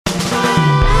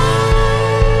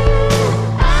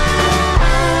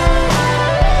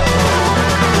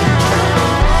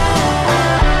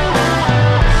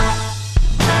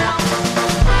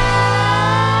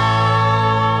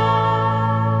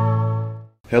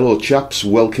Hello chaps,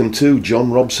 welcome to John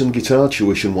Robson Guitar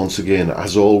Tuition once again.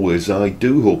 As always, I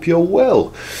do hope you're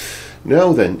well.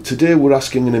 Now then, today we're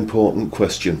asking an important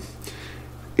question.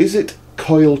 Is it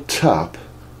coil tap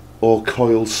or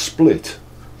coil split?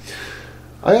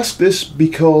 I ask this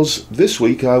because this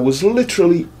week I was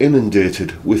literally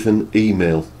inundated with an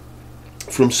email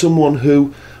from someone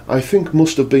who I think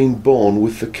must have been born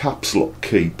with the caps lock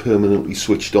key permanently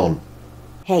switched on.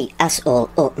 Hey asshole,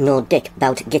 oh no dick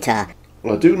bout guitar.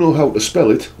 I do know how to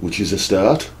spell it, which is a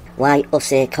start. Why us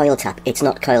say coil tap? It's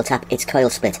not coil tap, it's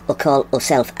coil split. Or call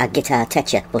yourself a guitar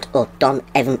teacher, but don't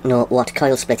even know what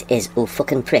coil split is,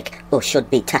 fucking prick,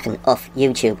 should be taken off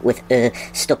YouTube with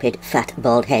stupid fat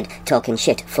bald head talking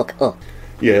shit, fuck up.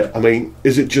 Yeah, I mean,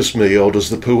 is it just me, or does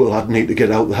the poor lad need to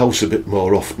get out the house a bit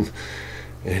more often?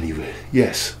 Anyway,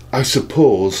 yes, I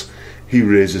suppose he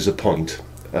raises a point.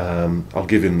 I'll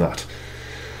give him that.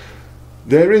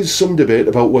 There is some debate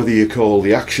about whether you call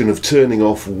the action of turning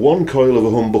off one coil of a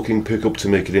humbucking pickup to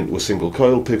make it into a single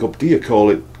coil pickup, do you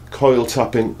call it coil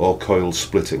tapping or coil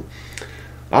splitting?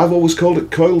 I've always called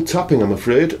it coil tapping, I'm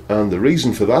afraid, and the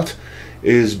reason for that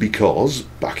is because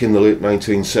back in the late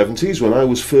 1970s, when I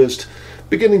was first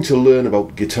beginning to learn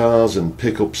about guitars and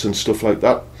pickups and stuff like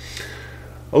that,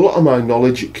 a lot of my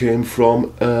knowledge came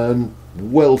from a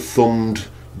well-thumbed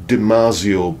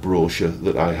DiMarzio brochure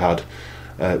that I had.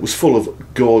 It was full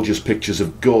of gorgeous pictures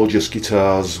of gorgeous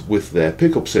guitars with their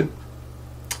pickups in.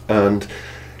 And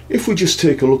if we just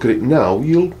take a look at it now,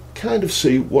 you'll kind of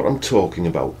see what I'm talking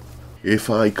about. If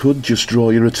I could just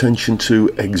draw your attention to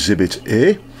Exhibit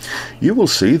A, you will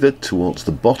see that towards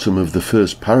the bottom of the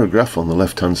first paragraph on the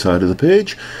left-hand side of the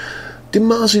page,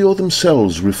 DiMarzio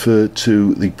themselves refer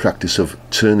to the practice of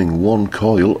turning one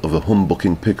coil of a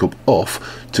humbucking pickup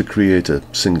off to create a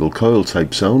single coil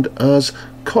type sound as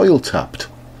coil tapped.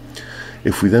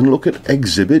 If we then look at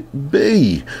Exhibit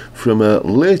B from a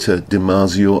later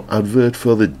DiMarzio advert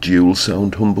for the dual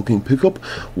sound humbucking pickup,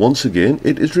 once again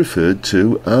it is referred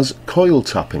to as coil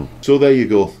tapping. So there you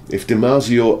go. If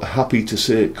DiMarzio are happy to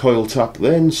say coil tap,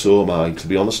 then so am I, to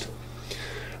be honest.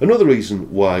 Another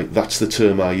reason why that's the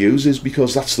term I use is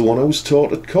because that's the one I was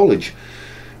taught at college.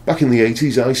 Back in the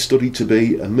 80s I studied to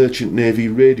be a Merchant Navy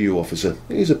radio officer.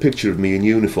 Here's a picture of me in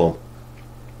uniform.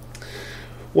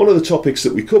 One of the topics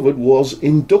that we covered was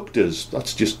inductors.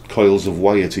 That's just coils of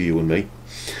wire to you and me.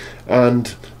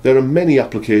 And there are many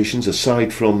applications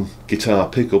aside from guitar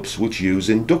pickups which use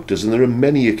inductors, and there are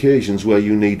many occasions where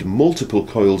you need multiple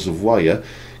coils of wire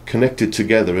connected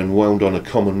together and wound on a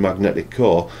common magnetic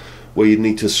core, where you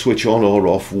need to switch on or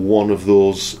off one of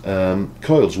those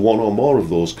coils, one or more of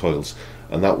those coils.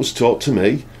 And that was taught to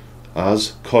me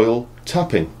as coil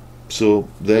tapping. So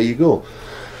there you go.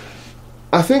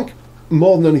 I think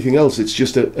more than anything else, it's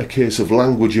just a case of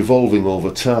language evolving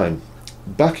over time.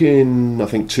 Back in, I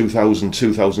think, 2000,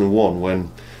 2001,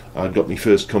 when I got my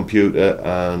first computer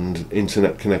and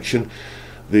internet connection,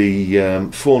 the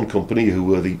phone company, who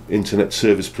were the internet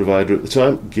service provider at the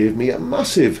time, gave me a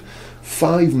massive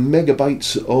 5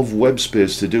 megabytes of web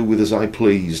space to do with as I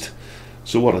pleased.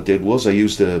 So what I did was I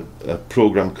used a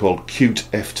program called Qt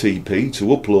FTP to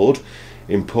upload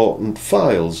important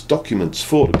files, documents,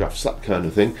 photographs, that kind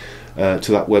of thing,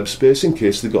 to that web space in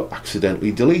case they got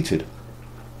accidentally deleted.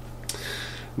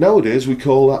 Nowadays we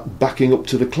call that backing up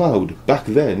to the cloud. Back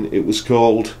then it was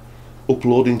called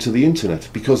uploading to the internet,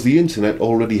 because the internet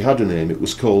already had a name. It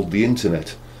was called the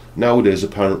internet. Nowadays,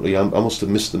 apparently, I must have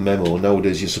missed the memo,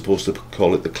 nowadays you're supposed to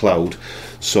call it the cloud.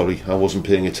 Sorry, I wasn't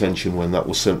paying attention when that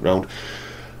was sent round.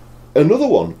 Another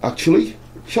one, actually.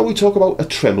 Shall we talk about a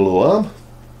tremolo arm?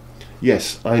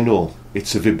 Yes, I know,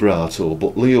 it's a vibrato,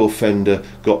 but Leo Fender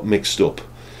got mixed up.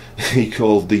 He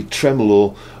called the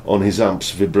tremolo on his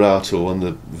amps vibrato and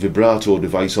the vibrato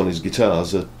device on his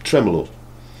guitars a tremolo.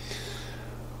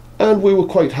 And we were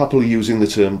quite happily using the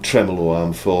term tremolo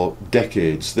arm for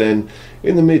decades. Then,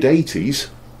 in the mid-80s,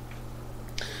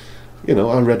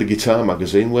 I read a guitar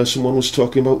magazine where someone was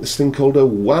talking about this thing called a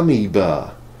whammy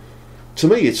bar. To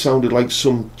me, it sounded like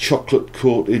some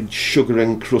chocolate-coated,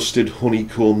 sugar-encrusted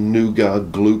honeycomb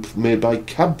nougat gloop made by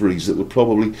Cadbury's that would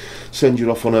probably send you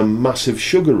off on a massive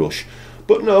sugar rush.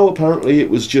 But no, apparently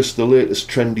it was just the latest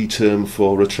trendy term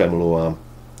for a tremolo arm.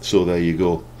 So there you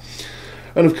go.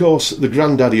 And of course, the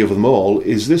granddaddy of them all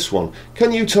is this one.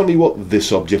 Can you tell me what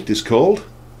this object is called?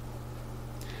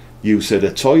 You said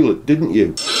a toilet, didn't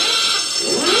you?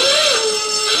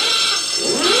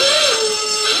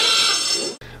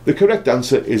 The correct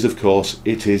answer is, of course,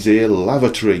 it is a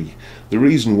lavatory. The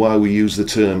reason why we use the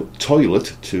term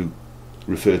toilet to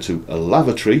refer to a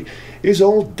lavatory is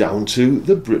all down to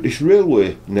the British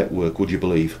Railway network, would you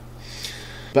believe?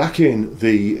 Back in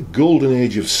the golden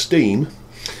age of steam,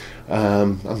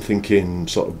 I'm thinking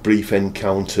sort of Brief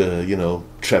Encounter, you know,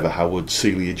 Trevor Howard,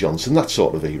 Celia Johnson, that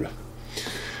sort of era.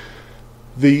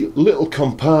 The little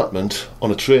compartment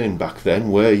on a train back then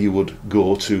where you would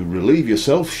go to relieve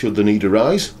yourself should the need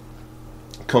arise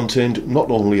contained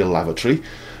not only a lavatory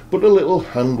but a little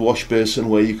hand wash basin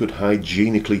where you could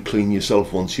hygienically clean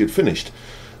yourself once you'd finished.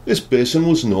 This basin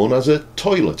was known as a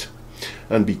toilet,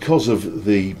 and because of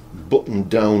the buttoned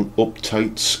down,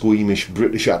 uptight, squeamish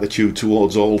British attitude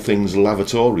towards all things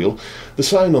lavatorial, the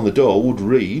sign on the door would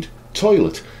read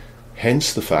toilet,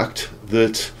 hence the fact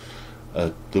that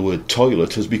the word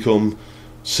toilet has become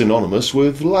synonymous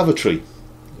with lavatory.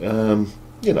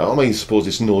 You know, I mean, I suppose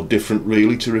it's no different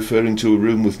really to referring to a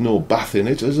room with no bath in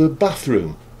it as a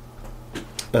bathroom.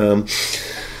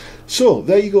 So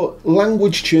there you go.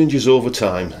 Language changes over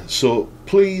time, so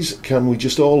please can we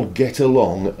just all get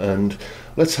along and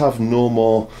let's have no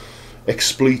more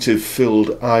expletive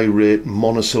filled irate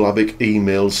monosyllabic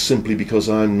emails simply because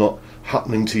I'm not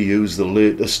happening to use the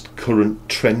latest current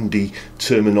trendy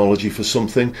terminology for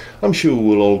something. I'm sure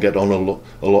we'll all get on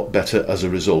a lot better as a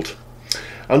result.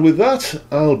 And with that,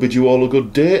 I'll bid you all a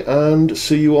good day and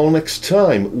see you all next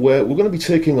time, where we're going to be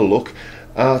taking a look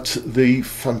at the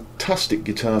fantastic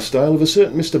guitar style of a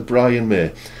certain Mr. Brian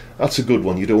May. That's a good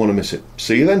one, you don't want to miss it.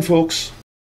 See you then, folks.